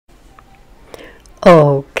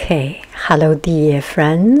Okay, hello dear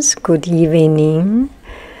friends, good evening.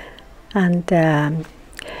 And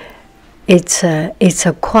it's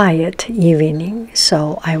a quiet evening,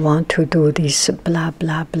 so I want to do this blah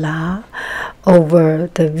blah blah over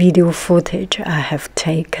the video footage I have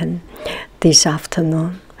taken this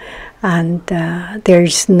afternoon. And there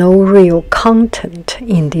is no real content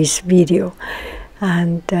in this video,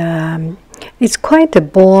 and it's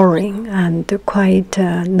quite boring and quite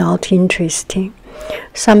not interesting.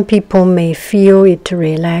 Some people may feel it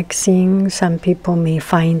relaxing, some people may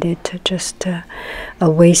find it just a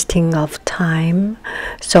wasting of time.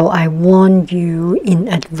 So I warn you in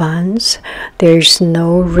advance, there's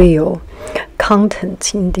no real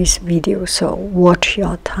content in this video, so watch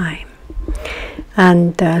your time.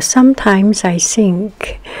 And sometimes I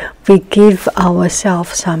think we give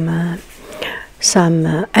ourselves some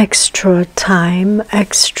extra time,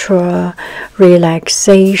 extra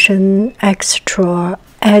relaxation, extra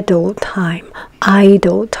idle time,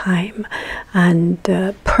 and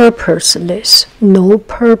purposeless, no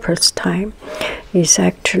purpose time is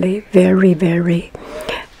actually very, very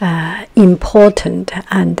important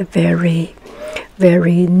and very,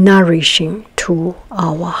 very nourishing to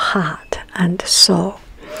our heart and soul.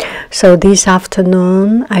 So this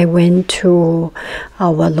afternoon I went to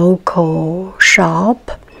our local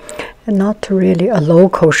shop, not really a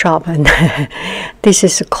local shop, and this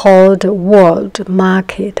is called World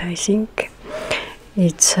Market, I think.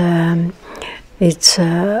 It's a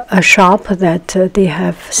shop that they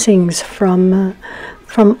have things from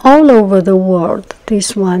all over the world.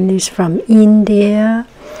 This one is from India,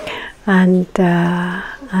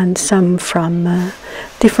 and some from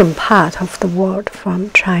different part of the world, from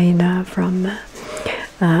China, from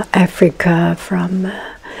Africa, from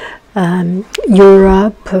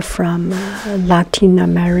Europe, from Latin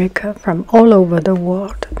America, from all over the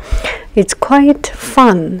world. It's quite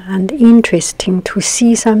fun and interesting to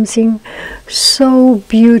see something so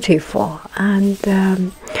beautiful, and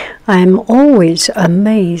I'm always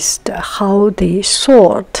amazed how they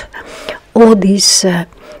sort all these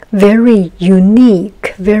very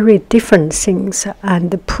unique, very different things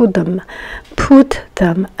and put them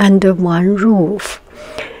under one roof.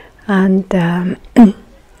 And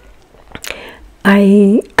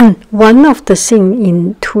one of the things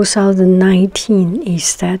in 2019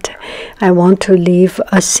 is that I want to live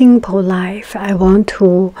a simple life. I want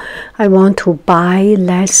to buy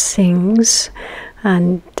less things,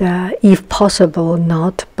 and if possible,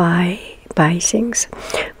 not buy things.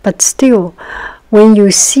 But still, when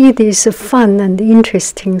you see these fun and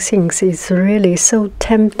interesting things, it's really so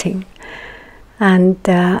tempting. And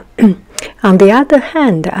on the other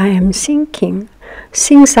hand, I am thinking,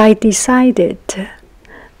 since I decided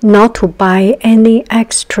not to buy any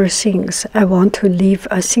extra things, I want to live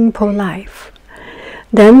a simple life,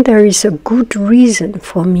 then there is a good reason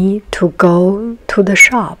for me to go to the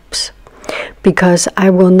shops, because I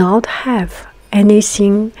will not have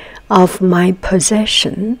anything of my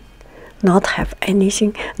possession. Not have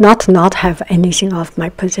anything of my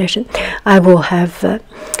possession. I will have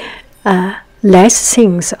less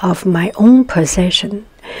things of my own possession,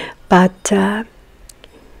 but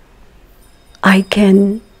I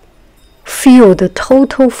can feel the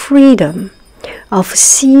total freedom of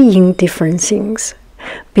seeing different things,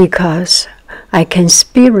 because I can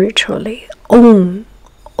spiritually own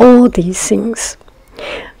all these things.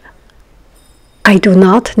 I do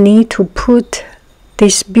not need to put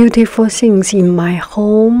these beautiful things in my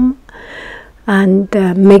home and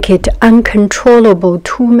make it uncontrollable,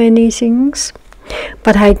 too many things.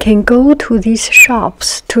 But I can go to these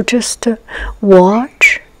shops to just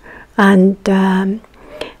watch and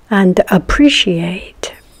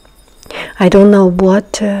appreciate. I don't know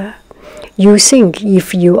what you think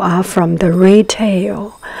if you are from the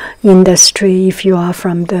retail industry, if you are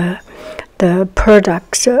from the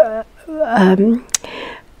products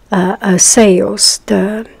sales,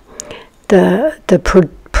 the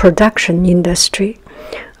production industry.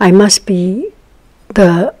 I must be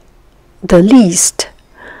the least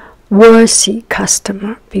worthy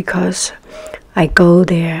customer, because I go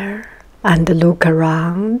there and look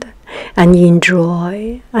around and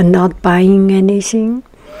enjoy and not buying anything.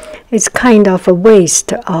 It's kind of a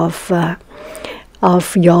waste of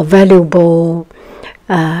your valuable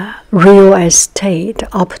real estate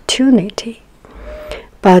opportunity.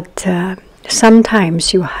 But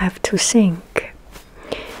sometimes you have to think.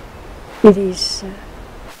 It is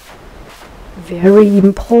very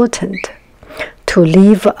important to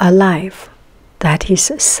live a life that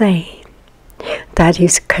is sane, that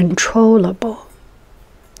is controllable.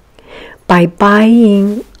 By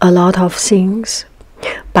buying a lot of things,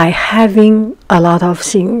 by having a lot of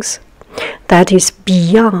things that is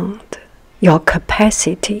beyond your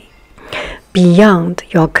capacity, beyond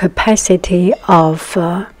your capacity of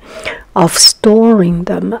storing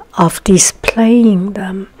them, of displaying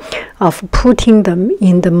them, of putting them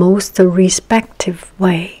in the most respective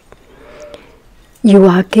way. You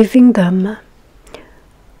are giving them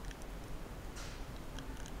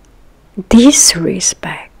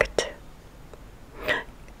disrespect.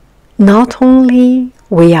 Not only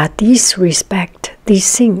we are disrespect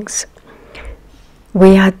these things,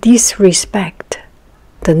 we are disrespect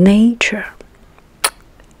the nature.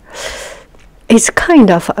 It's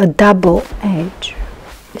kind of a double-edged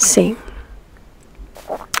thing.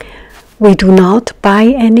 We do not buy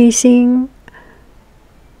anything,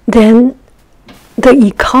 then the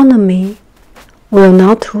economy will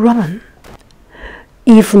not run.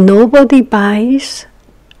 If nobody buys,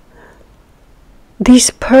 these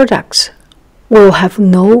products will have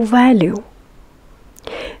no value.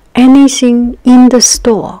 Anything in the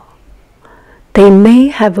store, they may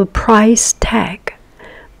have a price tag,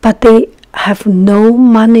 but they have no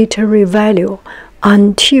monetary value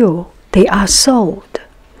until they are sold,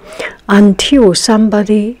 until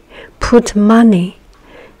somebody put money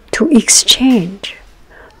to exchange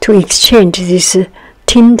this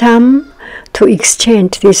Tim Tam, to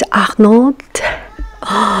exchange this Arnold.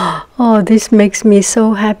 Oh, this makes me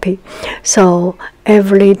so happy. So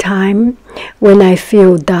every time when I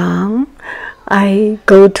feel down, I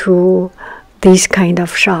go to these kind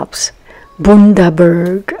of shops.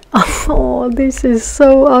 Bundaberg. Oh, this is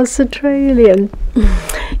so Australian.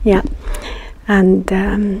 Yeah, and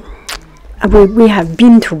we have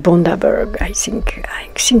been to Bundaberg. I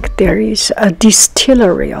think there is a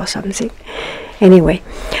distillery or something. Anyway,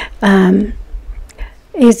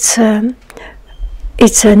 it's an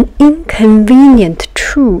inconvenient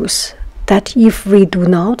truth that if we do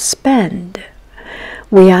not spend,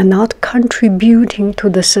 we are not contributing to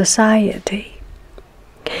the society.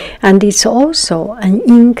 And it's also an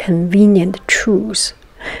inconvenient truth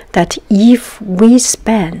that if we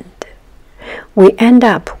spend, we end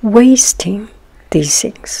up wasting these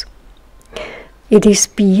things. It is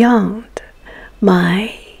beyond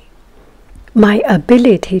my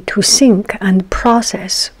ability to think and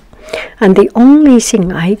process. And the only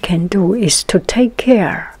thing I can do is to take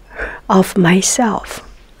care of myself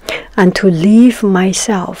and to leave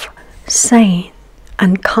myself sane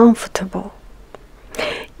and comfortable.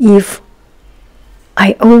 If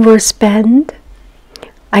I overspend,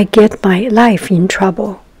 I get my life in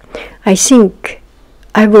trouble. I think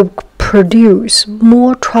I will produce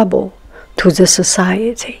more trouble to the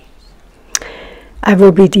society. I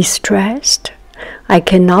will be distressed. I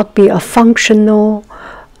cannot be a functional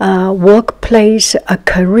workplace, a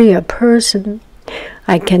career person.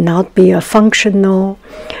 I cannot be a functional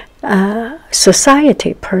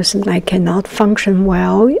society person. I cannot function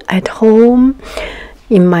well at home,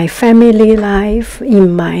 in my family life,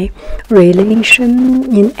 in my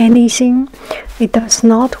relation, in anything. It does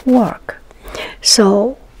not work.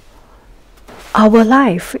 So our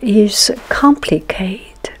life is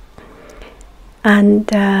complicated, and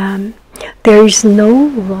there is no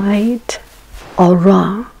right or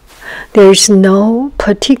wrong. There is no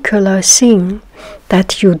particular thing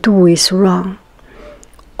that you do is wrong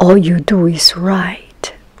or you do is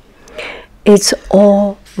right. It's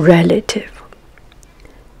all relative.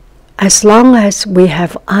 As long as we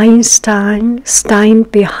have Einstein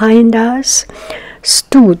behind us,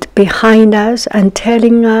 stood behind us and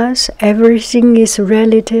telling us everything is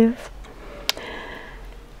relative,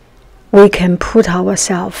 we can put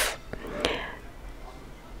ourselves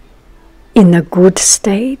in a good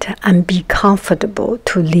state and be comfortable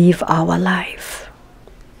to live our life.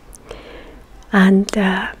 And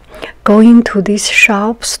going to these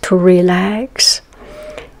shops to relax,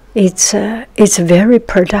 it's very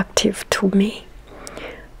productive to me.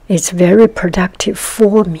 It's very productive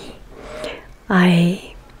for me.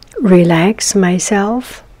 I relax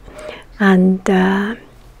myself, and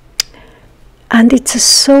it's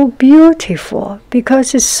so beautiful.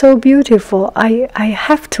 Because it's so beautiful, I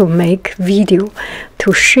have to make video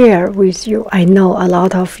to share with you. I know a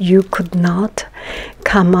lot of you could not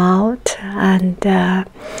come out, and a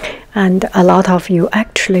lot of you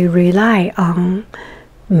actually rely on,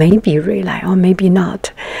 maybe rely or maybe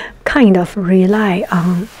not, kind of rely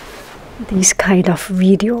on this kind of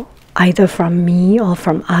video, either from me or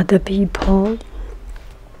from other people.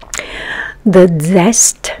 The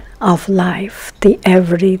zest of life, the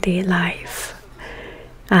everyday life,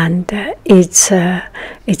 and it's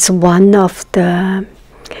one of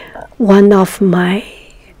my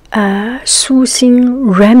soothing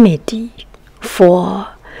remedy for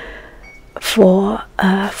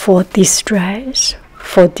for distress,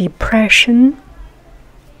 for depression.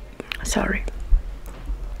 Sorry.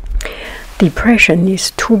 Depression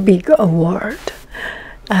is too big a word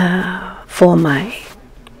for my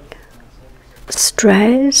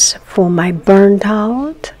stress, for my burnt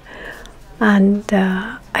out, and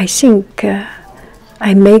I think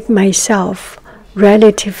I make myself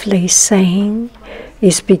relatively sane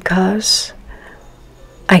is because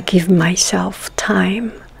I give myself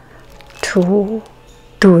time to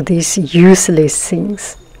do these useless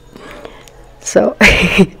things. So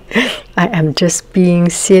I am just being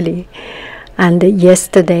silly. And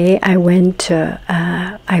yesterday I went to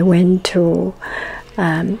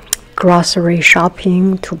grocery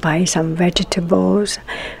shopping to buy some vegetables,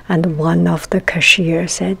 and one of the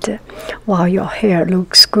cashiers said, "Wow, your hair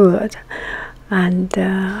looks good." And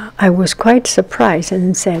I was quite surprised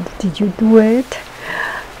and said, "Did you do it?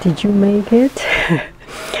 Did you make it?"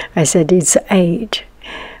 I said, "It's age.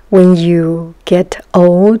 When you get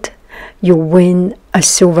old, you win a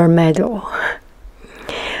silver medal."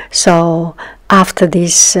 So after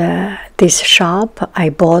this shop, I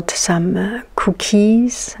bought some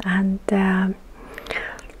cookies and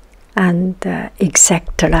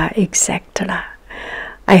etc.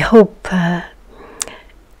 I hope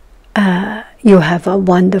you have a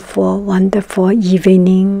wonderful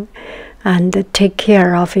evening, and take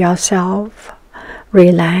care of yourself.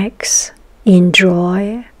 Relax,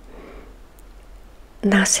 enjoy.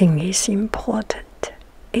 Nothing is important.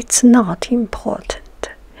 It's not important.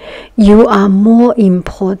 You are more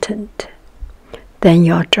important than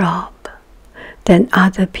your job, than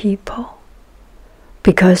other people.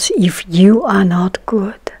 Because if you are not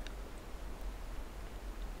good,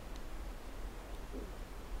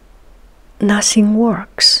 nothing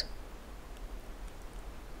works.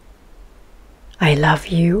 I love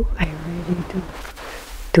you. I really do.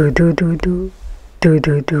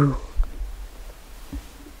 Do.